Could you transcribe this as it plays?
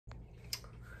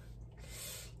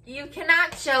you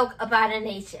cannot joke about a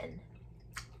nation.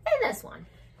 And this one.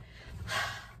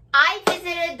 I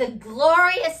visited the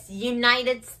glorious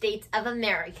United States of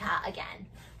America again.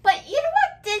 But you know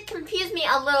what did confuse me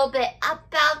a little bit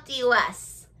about the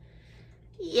U.S.?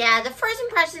 Yeah, the first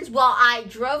impressions while I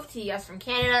drove to the U.S. from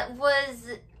Canada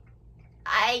was,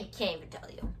 I can't even tell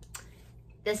you,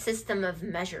 the system of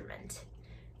measurement.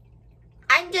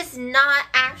 I'm just not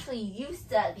actually used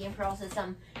to the imperial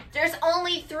system. There's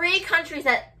only 3 countries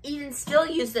that even still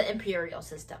use the imperial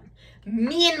system.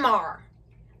 Myanmar,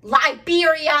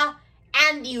 Liberia,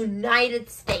 and the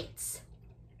United States.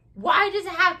 Why does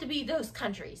it have to be those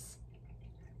countries?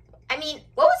 I mean,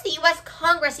 what was the U.S.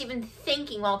 Congress even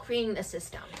thinking while creating the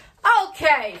system?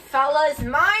 Okay, fellas, the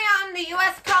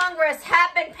U.S. Congress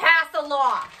have been passed a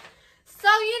law. So,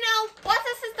 what's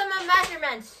the system of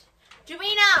measurement? Do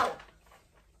we know?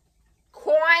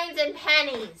 Coins and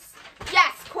pennies.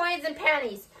 Yes, coins and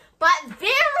pennies. But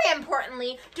very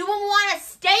importantly, do we want to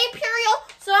stay imperial?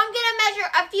 So I'm going to measure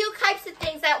a few types of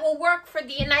things that will work for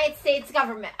the United States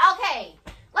government. Okay,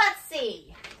 let's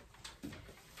see.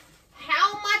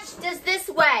 How much does this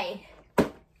weigh?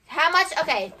 How much?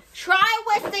 Okay, try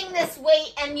lifting this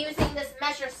weight and using this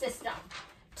measure system.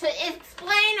 To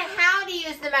explain how to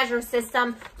use the measure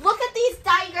system, look at these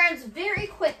diagrams very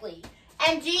quickly.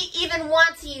 And do you even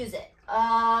want to use it?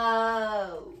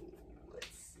 Let's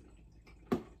see.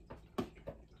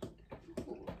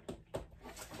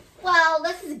 Well,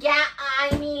 this is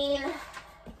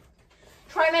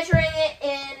try measuring it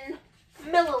in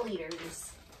milliliters.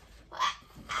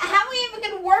 How are we even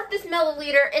going to work this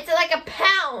milliliter? It's like a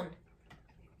pound.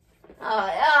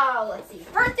 Let's see.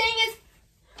 First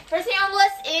thing on the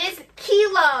list is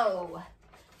kilo.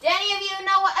 Do any of you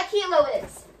know what a kilo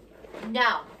is?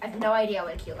 No, I have no idea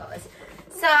what a kilo is.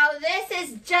 So this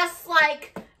is just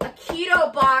like a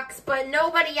keto box, but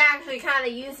nobody actually kind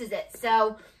of uses it.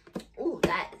 So, ooh,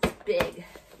 that is big.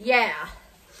 Yeah.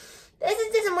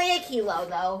 This doesn't weigh a kilo,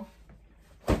 though.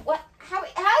 What? How do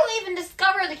we even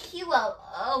discover the kilo?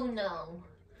 Oh, no.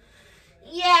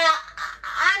 Yeah,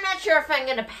 I'm not sure if I'm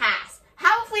going to pass.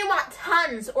 How if we want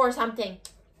tons or something?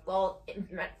 Well,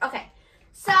 okay.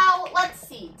 So, let's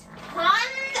see.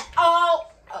 Tons.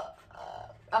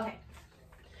 Okay.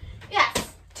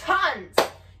 Yes, tons.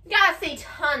 You gotta say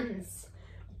tons.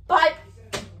 But,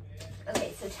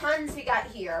 okay, so tons we got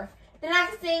here. The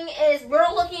next thing is we're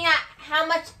looking at how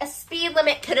much a speed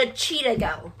limit could a cheetah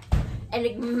go. And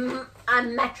a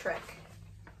metric.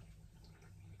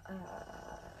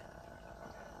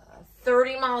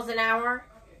 30 miles an hour?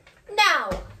 No.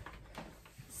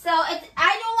 So I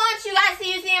don't want you guys to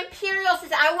use the imperial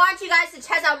system. I want you guys to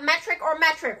test out metric or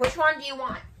metric. Which one do you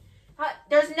want?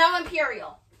 There's no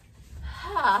imperial.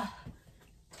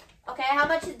 Okay, how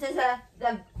much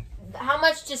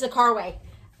does a car weigh?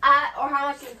 Or how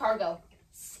much does a car go?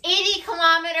 80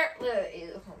 kilometers.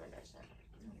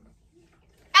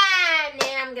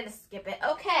 I'm gonna skip it.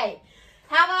 Okay.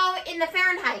 How about in the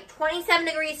Fahrenheit? 27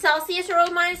 degrees Celsius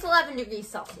or minus 11 degrees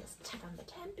Celsius? Check on the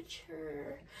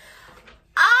temperature.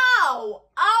 Oh,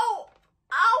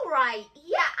 all right.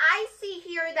 Yeah, I see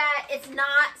here that it's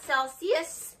not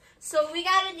Celsius. So we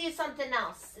gotta do something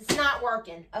else. It's not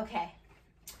working. Okay.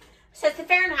 So it's the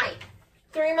Fahrenheit.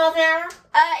 3 miles an hour?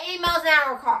 8 miles an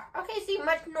hour car. Okay, so you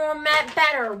much more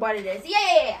better what it is.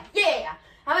 Yeah.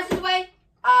 How much does it weigh?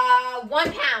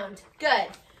 1 pound. Good.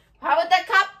 How about that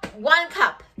cup? 1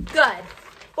 cup. Good.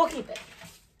 We'll keep it.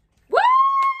 Woo!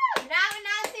 Now we're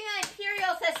not seeing the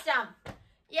imperial system.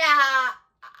 Yeah,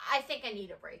 I think I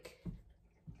need a break.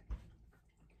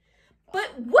 But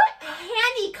what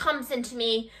handy comes into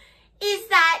me is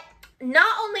that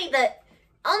not only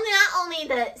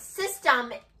the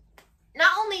system,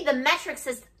 not only the metric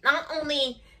system, not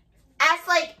only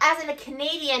as in a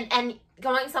Canadian and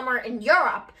going somewhere in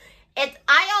Europe,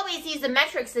 I always use the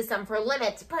metric system for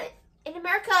limits, but in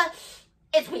America,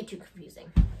 it's way too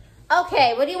confusing.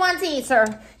 Okay, what do you want to eat, sir?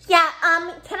 Yeah,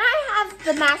 can I have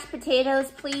the mashed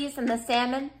potatoes, please, and the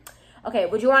salmon? Okay,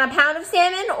 would you want a pound of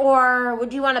salmon, or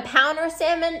would you want a pound of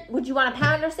salmon? Would you want a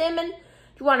pound of salmon? Do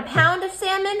you want a pound of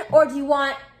salmon, or do you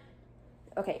want...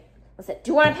 Okay, what's it?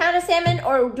 Do you want a pound of salmon,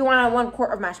 or do you want 1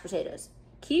 quart of mashed potatoes?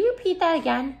 Can you repeat that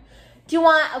again? Do you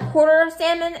want a quarter of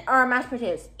salmon or mashed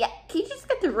potatoes? Yeah, can you just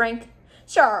get the drink?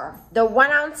 Sure. The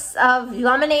 1 ounce of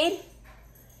lemonade?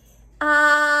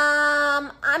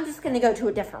 I'm just going to go to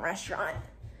a different restaurant.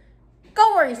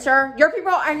 Don't worry, sir. Your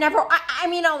people are never,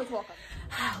 always welcome.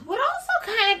 What also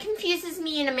kind of confuses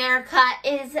me in America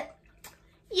is,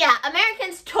 yeah,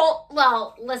 Americans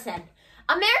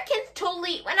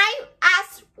when I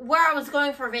asked where I was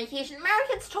going for vacation,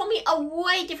 Americans told me a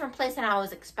way different place than I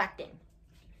was expecting.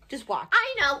 Just watch.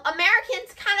 I know,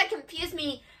 Americans kind of confuse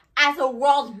me as a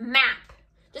world map.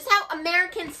 Just how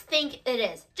Americans think it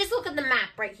is. Just look at the map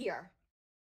right here.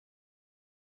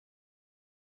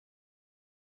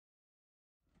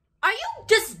 Are you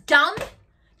just dumb?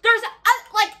 There's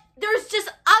just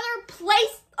other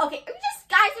place. Okay, are you just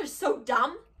guys are so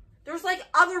dumb? There's like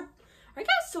other. Are you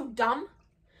guys so dumb?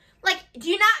 Like, do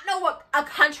you not know what a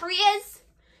country is?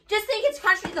 Just think it's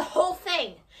country, the whole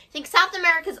thing. Think South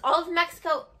America is all of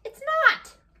Mexico? It's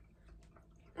not.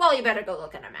 Well, you better go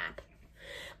look at a map.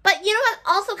 But you know what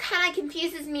also kind of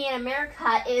confuses me in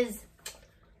America is,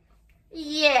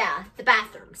 yeah, the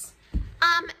bathrooms.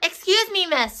 Excuse me,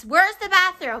 miss, where's the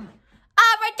bathroom?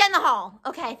 Right down the hall.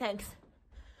 Okay, thanks.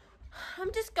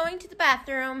 I'm just going to the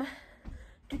bathroom.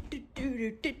 I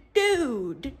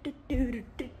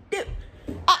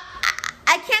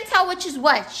can't tell which is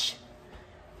which.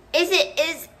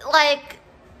 Is like,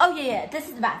 oh yeah, this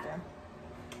is the bathroom.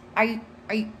 Are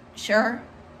you sure?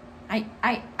 I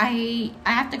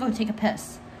have to go take a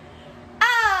piss.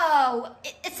 Oh,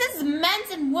 it says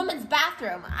men's and women's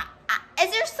bathroom.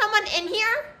 Is there someone in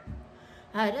here?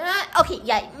 Okay,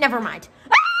 yeah, never mind.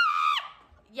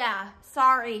 Yeah,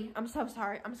 sorry. I'm so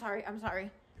sorry. I'm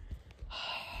sorry.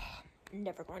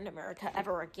 Never going to America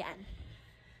ever again.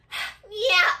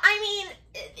 Yeah, I mean,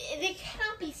 they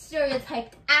cannot be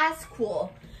stereotyped as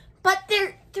cool. But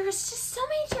there's just so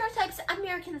many stereotypes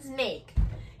Americans make.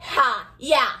 Ha,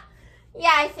 yeah.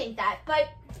 Yeah, I think that. But,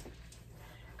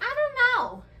 I don't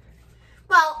know.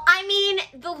 Well, I mean,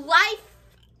 the life,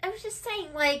 I was just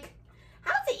saying, like,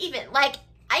 how's it even? Like,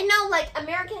 I know, like,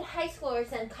 American high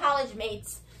schoolers and college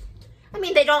mates, I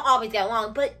mean, they don't always get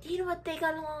along, but you know what they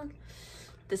got along?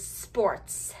 The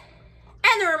sports.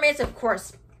 And the roommates, of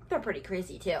course, they're pretty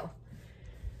crazy, too.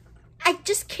 I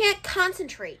just can't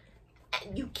concentrate.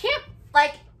 And you can't,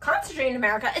 like, concentrate in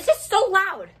America. It's just so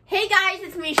loud. Hey, guys,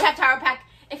 it's me, Chef Tara Peck.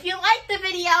 If you liked the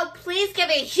video, please give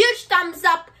a huge thumbs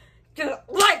up.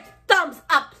 Thumbs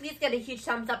up. Please give a huge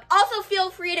thumbs up. Also, feel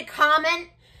free to comment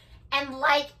and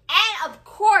like, and of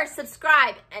course,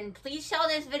 subscribe. And please share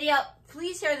this video.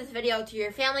 Please share this video to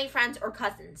your family, friends, or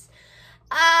cousins.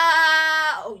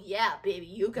 Oh yeah, baby,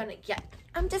 you're gonna get.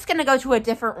 I'm just gonna go to a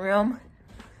different room.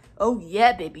 Oh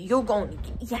yeah, baby, you're going to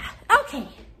get. Yeah, okay.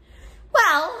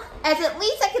 Well, as at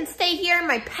least I can stay here in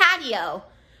my patio.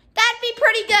 That'd be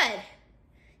pretty good.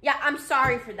 Yeah, I'm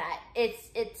sorry for that.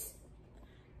 It's.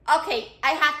 Okay,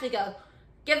 I have to go.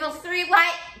 Give a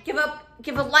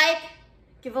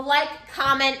like,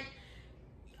 comment.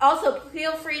 Also,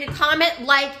 feel free to comment,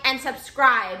 like, and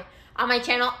subscribe on my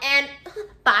channel. And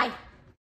bye.